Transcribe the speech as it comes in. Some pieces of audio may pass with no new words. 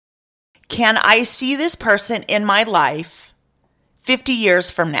Can I see this person in my life 50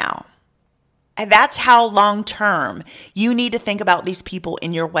 years from now? And that's how long term you need to think about these people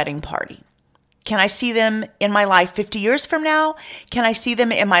in your wedding party. Can I see them in my life 50 years from now? Can I see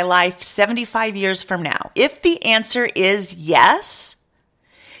them in my life 75 years from now? If the answer is yes,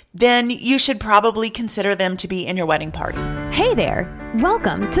 then you should probably consider them to be in your wedding party. Hey there.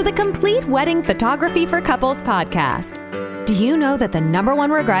 Welcome to the Complete Wedding Photography for Couples podcast. Do you know that the number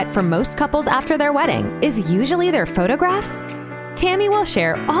one regret for most couples after their wedding is usually their photographs? Tammy will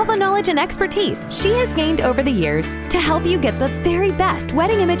share all the knowledge and expertise she has gained over the years to help you get the very best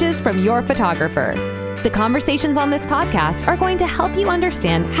wedding images from your photographer. The conversations on this podcast are going to help you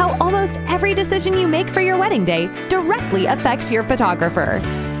understand how almost every decision you make for your wedding day directly affects your photographer.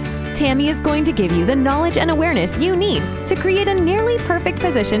 Tammy is going to give you the knowledge and awareness you need to create a nearly perfect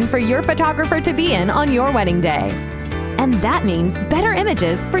position for your photographer to be in on your wedding day. And that means better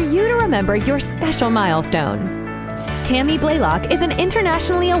images for you to remember your special milestone. Tammy Blaylock is an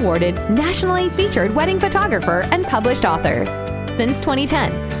internationally awarded, nationally featured wedding photographer and published author. Since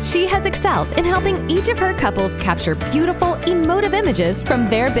 2010, she has excelled in helping each of her couples capture beautiful, emotive images from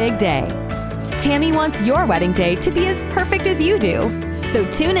their big day. Tammy wants your wedding day to be as perfect as you do. So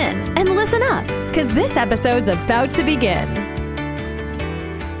tune in and listen up, because this episode's about to begin.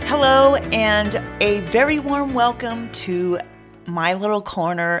 Hello, and a very warm welcome to my little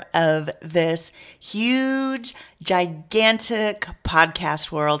corner of this huge, gigantic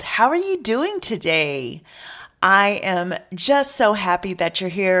podcast world. How are you doing today? I am just so happy that you're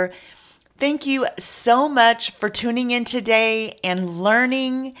here. Thank you so much for tuning in today and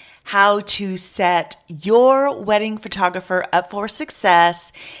learning how to set your wedding photographer up for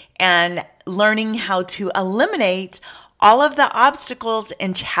success and learning how to eliminate all of the obstacles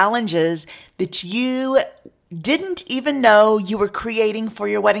and challenges that you didn't even know you were creating for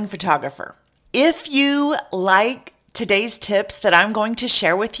your wedding photographer. If you like today's tips that I'm going to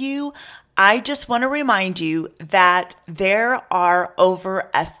share with you, I just want to remind you that there are over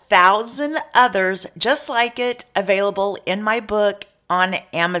 1,000 others just like it available in my book on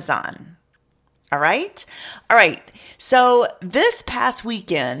Amazon. All right. So this past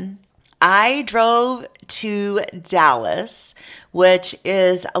weekend, I drove to Dallas, which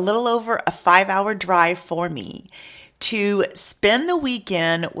is a little over a 5-hour drive for me, to spend the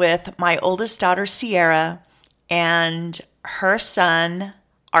weekend with my oldest daughter, Sierra, and her son,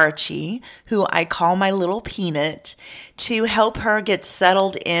 Archie, who I call my little peanut, to help her get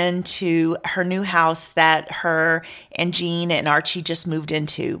settled into her new house that her and Jean and Archie just moved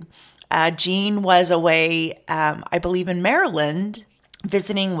into. Jean was away, I believe, in Maryland,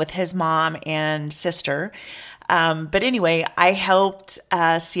 visiting with his mom and sister. But anyway, I helped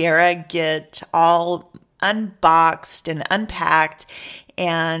Sierra get all unboxed and unpacked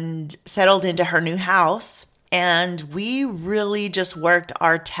and settled into her new house. And we really just worked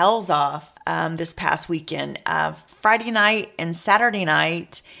our tails off this past weekend. Friday night and Saturday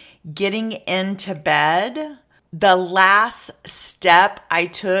night, getting into bed. The last step I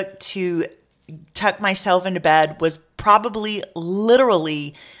took to tuck myself into bed was probably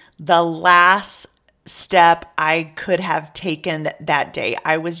literally the last step I could have taken that day.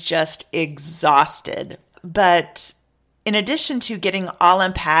 I was just exhausted. But in addition to getting all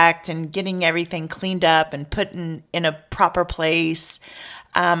unpacked and getting everything cleaned up and put in a proper place,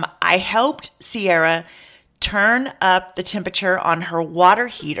 I helped Sierra turn up the temperature on her water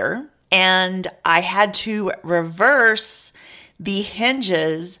heater, and I had to reverse the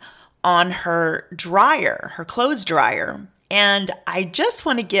hinges on her dryer, her clothes dryer. And I just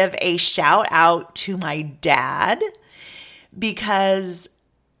want to give a shout out to my dad, because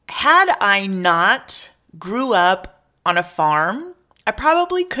had I not grew up on a farm, I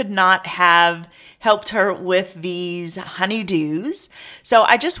probably could not have helped her with these honeydews. So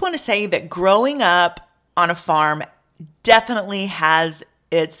I just want to say that growing up on a farm definitely has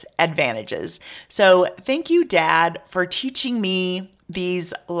its advantages. So thank you, Dad, for teaching me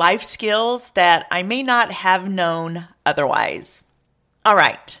these life skills that I may not have known otherwise. All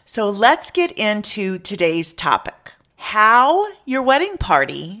right, so let's get into today's topic: how your wedding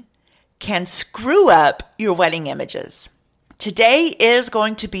party can screw up your wedding images. Today is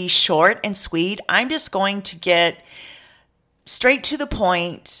going to be short and sweet. I'm just going to get straight to the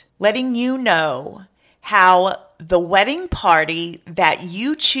point, letting you know how the wedding party that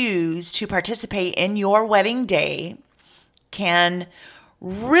you choose to participate in your wedding day can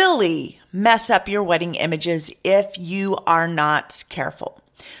really mess up your wedding images if you are not careful.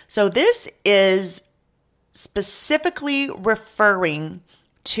 So this is specifically referring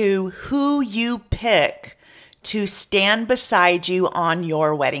to who you pick to stand beside you on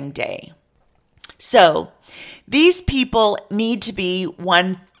your wedding day. So these people need to be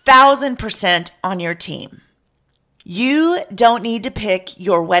 1000% on your team. You don't need to pick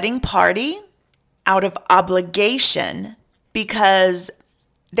your wedding party out of obligation because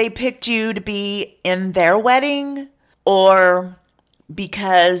they picked you to be in their wedding, or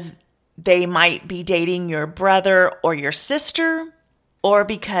because they might be dating your brother or your sister, or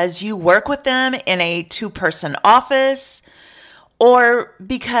because you work with them in a 2-person office, or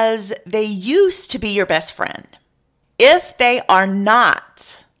because they used to be your best friend. If they are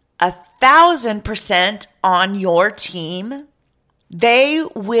not 1000% on your team, they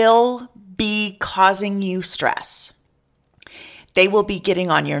will be causing you stress. They will be getting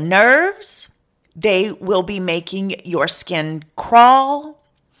on your nerves. They will be making your skin crawl,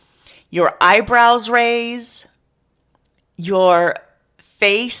 your eyebrows raise, your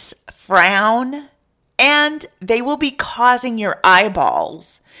face frown, and they will be causing your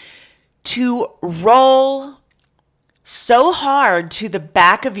eyeballs to roll so hard to the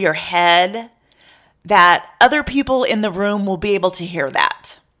back of your head that other people in the room will be able to hear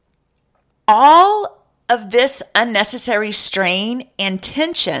that. All of this unnecessary strain and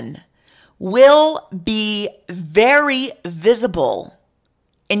tension will be very visible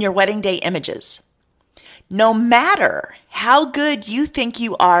in your wedding day images, no matter how good you think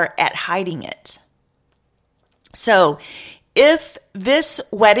you are at hiding it. So if this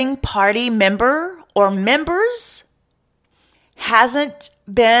wedding party member or members hasn't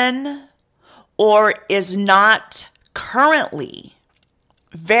been or is not currently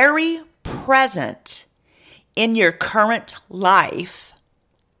very present in your current life,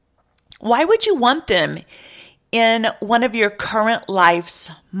 why would you want them in one of your current life's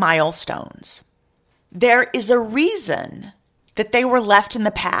milestones? There is a reason that they were left in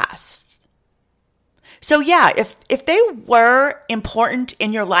the past. So yeah, if they were important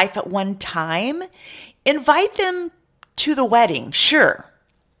in your life at one time, invite them to the wedding, sure.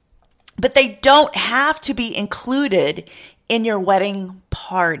 But they don't have to be included in your wedding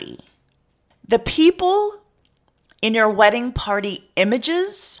party. The people in your wedding party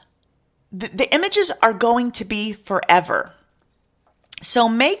images, the images are going to be forever. So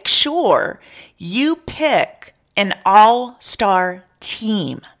make sure you pick an all-star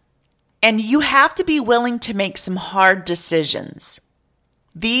team. And you have to be willing to make some hard decisions.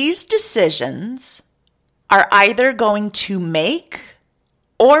 These decisions are either going to make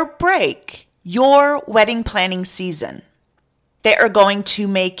or break your wedding planning season. They are going to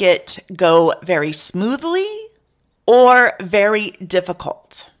make it go very smoothly or very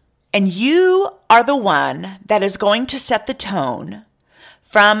difficult. And you are the one that is going to set the tone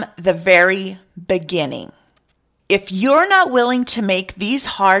from the very beginning. If you're not willing to make these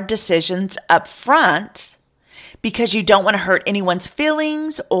hard decisions up front because you don't want to hurt anyone's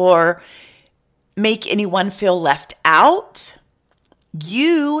feelings or make anyone feel left out,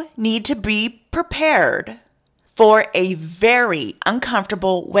 you need to be prepared for a very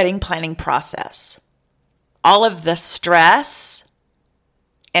uncomfortable wedding planning process. All of the stress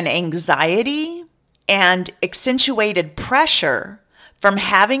and anxiety and accentuated pressure from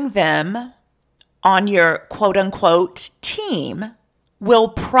having them on your quote-unquote team will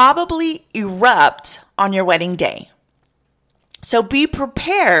probably erupt on your wedding day. So be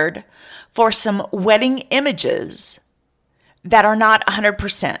prepared for some wedding images that are not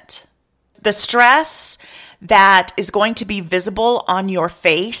 100%. The stress that is going to be visible on your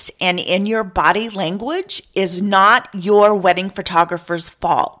face and in your body language is not your wedding photographer's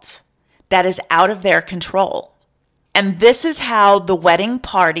fault. That is out of their control. And this is how the wedding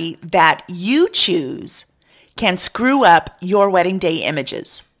party that you choose can screw up your wedding day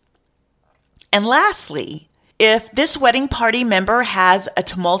images. And lastly, if this wedding party member has a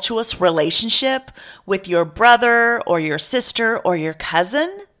tumultuous relationship with your brother or your sister or your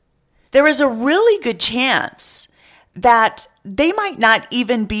cousin, there is a really good chance that they might not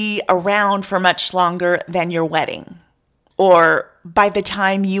even be around for much longer than your wedding, or by the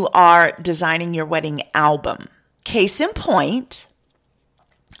time you are designing your wedding album. Case in point,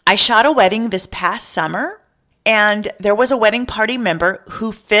 I shot a wedding this past summer, and there was a wedding party member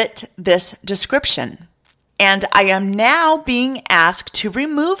who fit this description. And I am now being asked to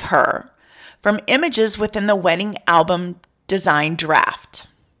remove her from images within the wedding album design draft.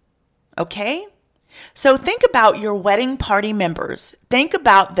 Okay? So think about your wedding party members. Think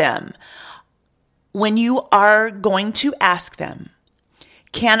about them when you are going to ask them,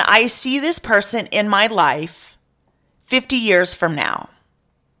 can I see this person in my life 50 years from now?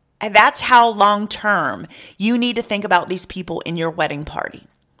 And that's how long term you need to think about these people in your wedding party.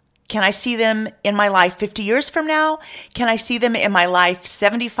 Can I see them in my life 50 years from now? Can I see them in my life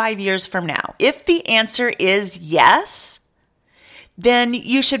 75 years from now? If the answer is yes, then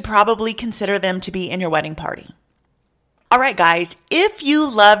you should probably consider them to be in your wedding party. All right, guys, if you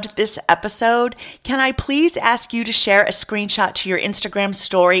loved this episode, can I please ask you to share a screenshot to your Instagram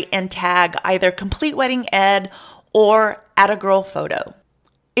story and tag either Complete Wedding Ed or @agirlphoto.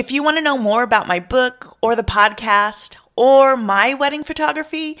 If you want to know more about my book or the podcast or my wedding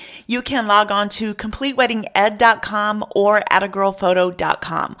photography, you can log on to CompleteWeddingEd.com or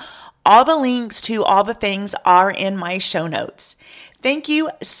 @agirlphoto.com. All the links to all the things are in my show notes. Thank you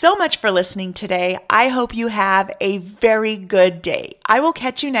so much for listening today. I hope you have a very good day. I will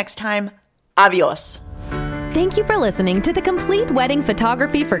catch you next time. Adios. Thank you for listening to the Complete Wedding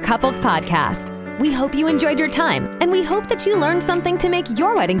Photography for Couples podcast. We hope you enjoyed your time, and we hope that you learned something to make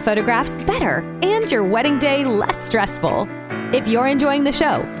your wedding photographs better and your wedding day less stressful. If you're enjoying the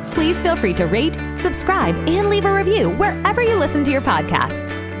show, please feel free to rate, subscribe, and leave a review wherever you listen to your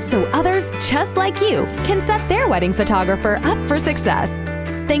podcasts, so others just like you can set their wedding photographer up for success.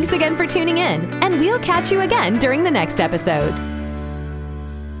 Thanks again for tuning in, and we'll catch you again during the next episode.